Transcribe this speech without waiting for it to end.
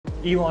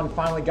Elon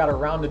finally got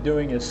around to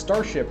doing his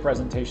Starship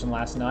presentation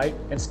last night,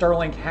 and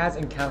Starlink has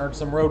encountered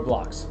some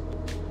roadblocks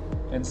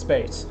in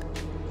space.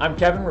 I'm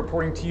Kevin,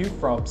 reporting to you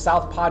from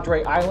South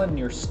Padre Island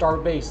near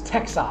Starbase,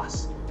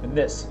 Texas, and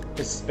this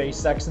is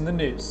SpaceX in the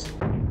News.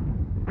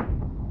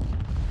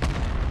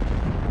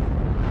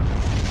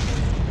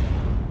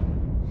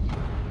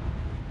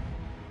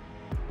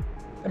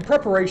 In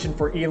preparation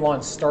for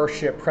Elon's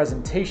Starship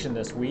presentation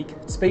this week,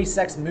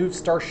 SpaceX moved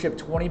Starship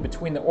 20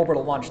 between the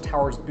orbital launch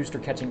tower's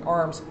booster-catching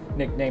arms,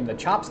 nicknamed the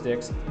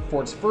Chopsticks,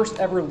 for its first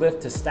ever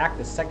lift to stack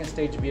the second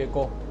stage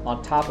vehicle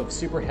on top of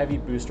Super Heavy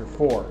Booster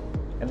 4,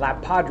 and La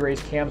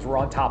Padre's cams were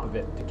on top of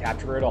it to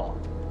capture it all.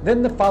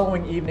 Then the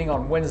following evening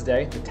on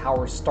Wednesday, the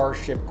tower's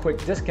Starship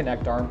quick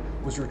disconnect arm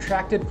was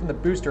retracted from the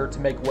booster to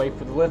make way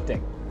for the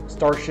lifting.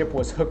 Starship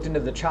was hooked into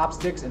the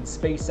Chopsticks and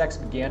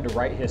SpaceX began to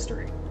write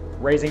history,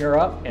 raising her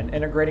up and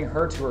integrating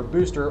her to her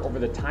booster over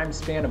the time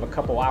span of a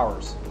couple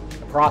hours.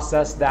 A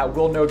process that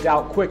will no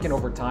doubt quicken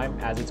over time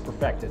as it's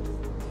perfected.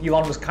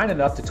 Elon was kind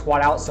enough to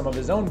twat out some of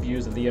his own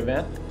views of the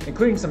event,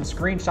 including some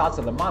screenshots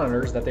of the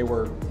monitors that they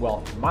were,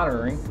 well,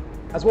 monitoring,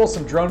 as well as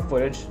some drone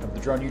footage of the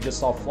drone you just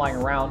saw flying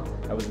around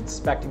that was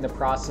inspecting the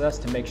process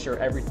to make sure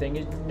everything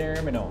is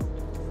normal.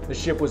 The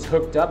ship was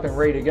hooked up and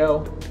ready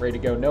to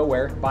go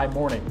nowhere by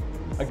morning.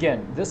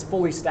 Again, this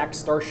fully stacked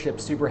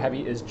Starship Super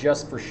Heavy is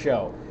just for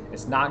show.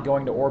 It's not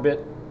going to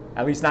orbit,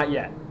 at least not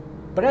yet.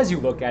 But as you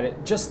look at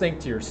it, just think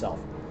to yourself,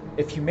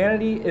 if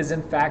humanity is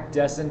in fact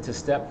destined to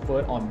step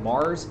foot on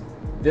Mars,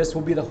 this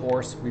will be the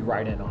horse we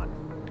ride in on.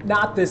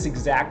 Not this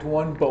exact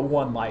one, but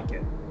one like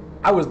it.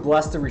 I was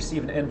blessed to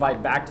receive an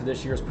invite back to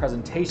this year's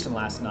presentation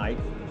last night.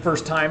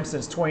 First time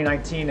since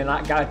 2019, and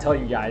I gotta tell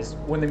you guys,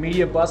 when the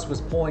media bus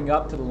was pulling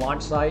up to the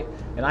launch site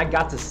and I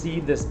got to see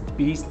this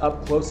beast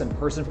up close in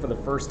person for the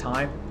first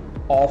time,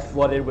 all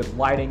flooded with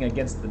lighting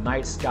against the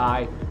night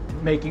sky,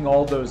 making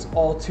all those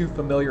all too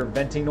familiar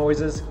venting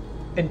noises,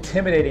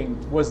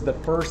 intimidating was the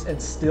first and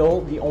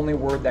still the only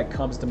word that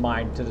comes to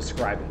mind to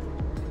describe it.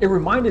 It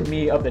reminded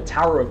me of the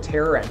Tower of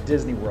Terror at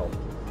Disney World,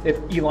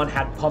 if Elon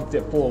had pumped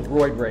it full of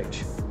roid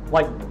rage,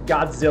 like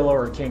Godzilla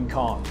or King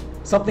Kong.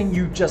 Something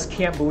you just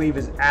can't believe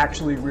is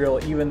actually real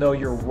even though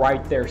you're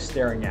right there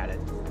staring at it.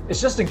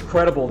 It's just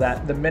incredible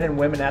that the men and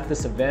women at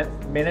this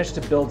event managed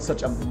to build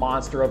such a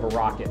monster of a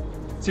rocket.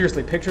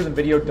 Seriously, pictures and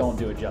video don't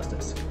do it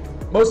justice.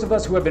 Most of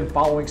us who have been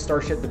following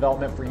Starship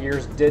development for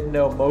years did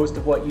know most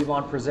of what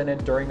Elon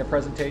presented during the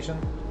presentation,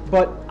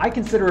 but I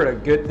consider it a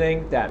good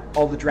thing that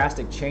all the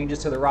drastic changes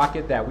to the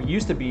rocket that we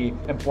used to be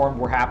informed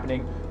were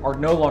happening are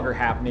no longer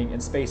happening,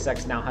 and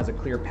SpaceX now has a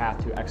clear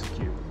path to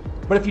execute.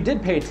 But if you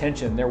did pay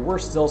attention, there were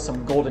still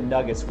some golden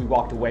nuggets we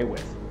walked away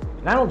with.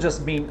 And I don't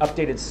just mean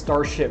updated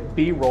Starship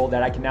B-roll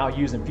that I can now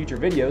use in future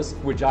videos,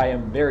 which I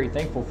am very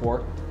thankful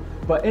for,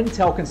 but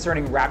intel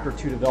concerning Raptor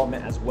 2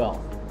 development as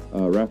well.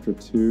 Raptor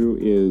 2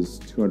 is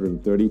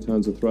 230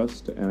 tons of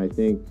thrust, and I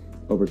think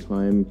over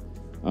time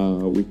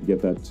we could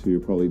get that to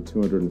probably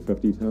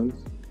 250 tons.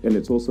 And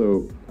it's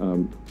also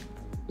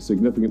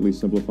significantly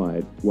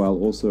simplified while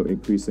also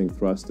increasing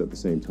thrust at the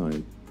same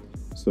time.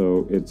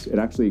 So it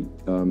actually,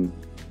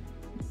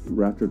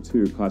 Raptor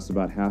 2 costs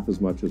about half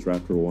as much as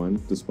Raptor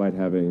 1, despite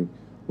having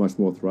much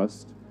more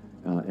thrust,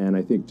 and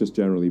I think just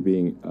generally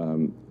being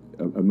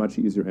a much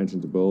easier engine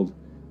to build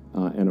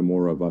and a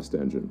more robust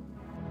engine.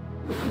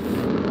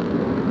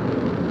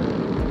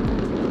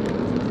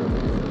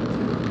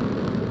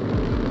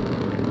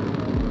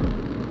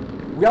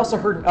 We also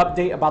heard an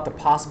update about the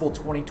possible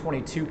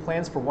 2022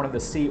 plans for one of the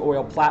sea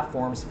oil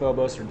platforms,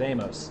 Phobos or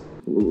Deimos.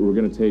 We're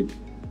going to take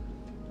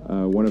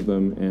one of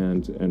them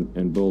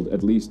and build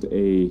at least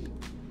a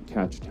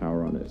catch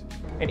tower on it.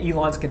 And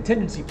Elon's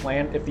contingency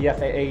plan if the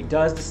FAA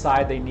does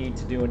decide they need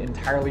to do an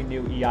entirely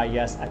new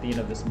EIS at the end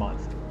of this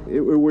month.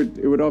 It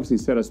would obviously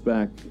set us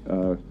back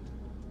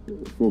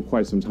for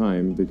quite some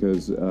time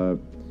because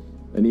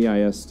an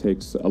EIS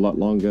takes a lot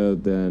longer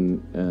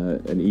than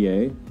an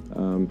EA.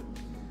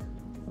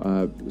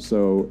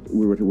 So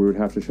we would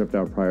have to shift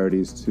our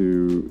priorities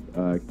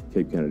to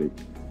Cape Kennedy.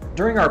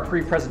 During our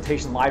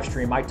pre-presentation live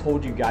stream, I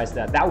told you guys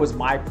that was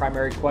my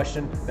primary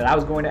question that I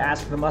was going to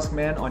ask the Musk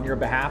man on your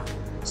behalf.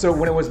 So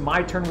when it was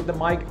my turn with the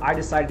mic, I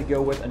decided to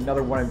go with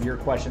another one of your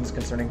questions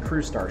concerning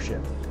Crew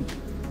Starship.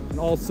 And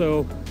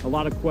also a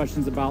lot of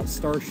questions about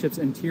Starship's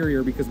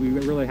interior because we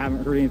really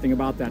haven't heard anything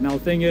about that. Now the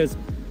thing is,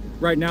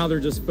 right now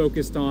they're just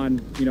focused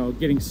on, you know,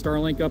 getting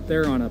Starlink up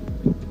there on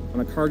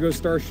a cargo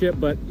Starship,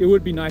 but it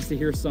would be nice to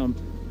hear some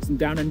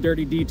down and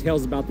dirty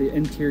details about the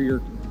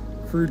interior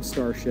crewed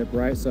Starship,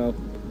 right? So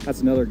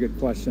that's another good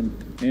question.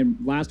 And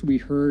last we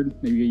heard,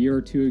 maybe a year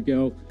or two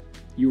ago,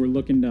 you were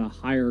looking to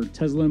hire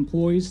Tesla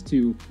employees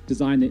to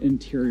design the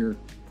interior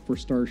for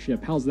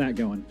Starship. How's that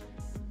going?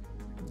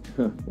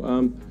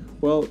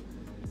 Well,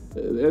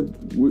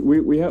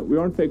 we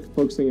aren't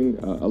focusing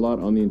a lot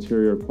on the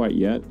interior quite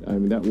yet. I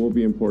mean, that will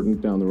be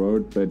important down the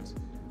road,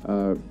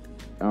 but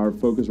our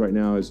focus right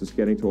now is just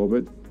getting to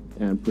orbit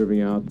and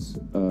proving out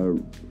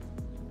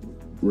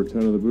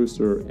return of the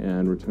booster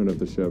and return of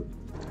the ship.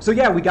 So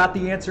yeah, we got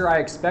the answer I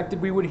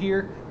expected we would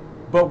hear.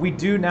 But we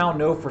do now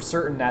know for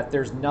certain that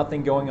there's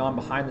nothing going on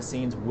behind the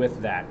scenes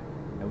with that,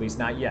 at least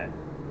not yet.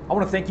 I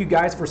want to thank you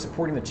guys for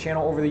supporting the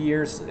channel over the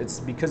years. It's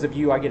because of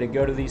you I get to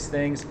go to these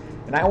things,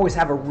 and I always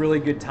have a really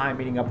good time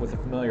meeting up with the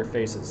familiar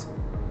faces.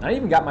 I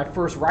even got my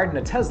first ride in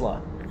a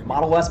Tesla,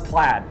 Model S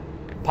Plaid.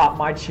 Popped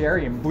my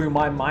cherry and blew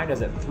my mind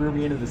as it threw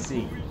me into the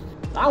sea.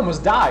 I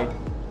almost died.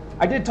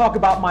 I did talk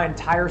about my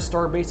entire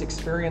Starbase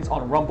experience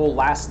on Rumble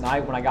last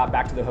night when I got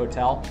back to the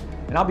hotel,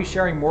 and I'll be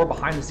sharing more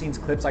behind the scenes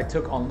clips I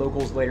took on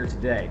locals later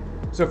today.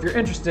 So if you're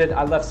interested,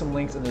 I left some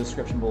links in the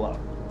description below.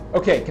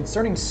 Okay,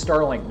 concerning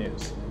Starlink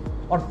news.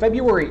 On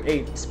February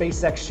 8th,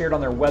 SpaceX shared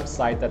on their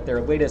website that their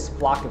latest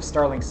flock of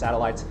Starlink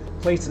satellites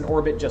placed in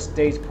orbit just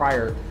days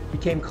prior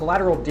became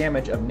collateral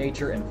damage of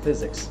nature and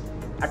physics.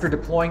 After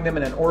deploying them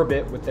in an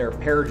orbit with their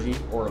perigee,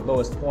 or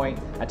lowest point,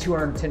 at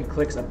 210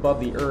 clicks above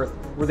the Earth,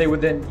 where they would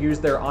then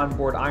use their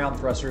onboard ion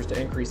thrusters to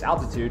increase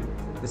altitude,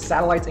 the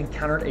satellites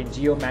encountered a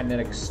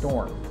geomagnetic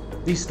storm.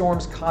 These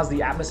storms caused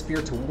the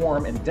atmosphere to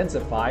warm and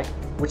densify,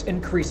 which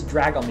increased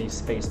drag on these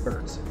space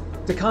birds.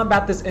 To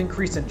combat this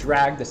increase in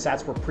drag, the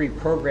sats were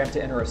pre-programmed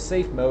to enter a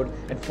safe mode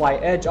and fly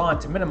edge on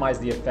to minimize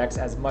the effects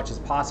as much as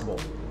possible.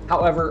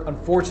 However,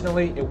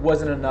 unfortunately, it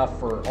wasn't enough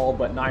for all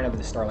but 9 of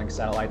the Starlink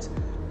satellites.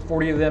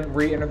 40 of them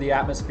re-entered the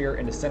atmosphere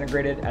and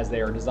disintegrated as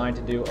they are designed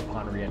to do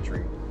upon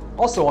re-entry.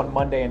 Also on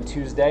Monday and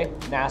Tuesday,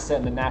 NASA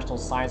and the National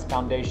Science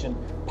Foundation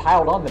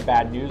piled on the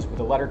bad news with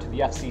a letter to the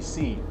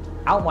FCC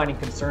outlining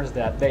concerns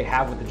that they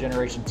have with the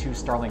Generation 2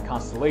 Starlink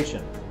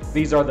constellation.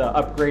 These are the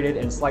upgraded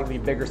and slightly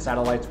bigger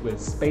satellites with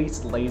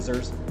space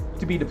lasers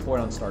to be deployed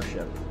on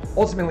Starship.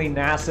 Ultimately,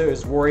 NASA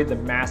is worried the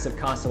massive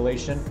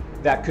constellation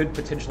that could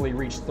potentially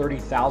reach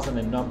 30,000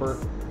 in number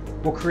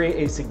will create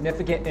a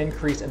significant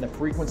increase in the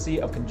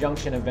frequency of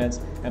conjunction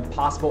events and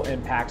possible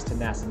impacts to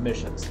NASA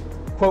missions.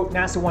 Quote,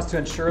 NASA wants to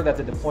ensure that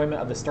the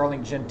deployment of the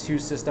Starlink Gen 2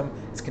 system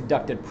is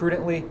conducted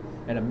prudently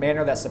in a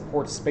manner that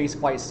supports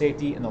spaceflight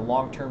safety and the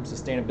long-term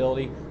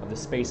sustainability of the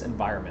space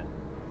environment.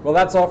 Well,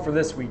 that's all for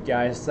this week,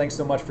 guys. Thanks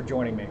so much for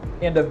joining me.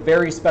 And a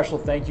very special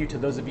thank you to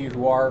those of you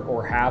who are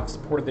or have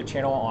supported the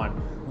channel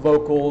on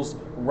Locals,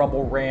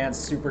 Rumble Rants,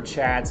 Super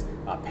Chats,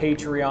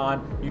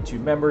 Patreon,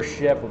 YouTube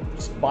membership, or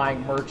just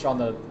buying merch on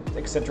the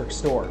Eccentric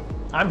store.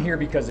 I'm here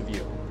because of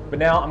you. But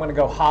now I'm gonna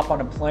go hop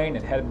on a plane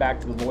and head back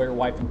to the lawyer,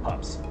 wife, and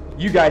pups.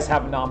 You guys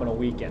have a phenomenal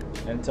weekend.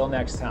 And until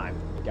next time,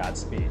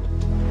 Godspeed.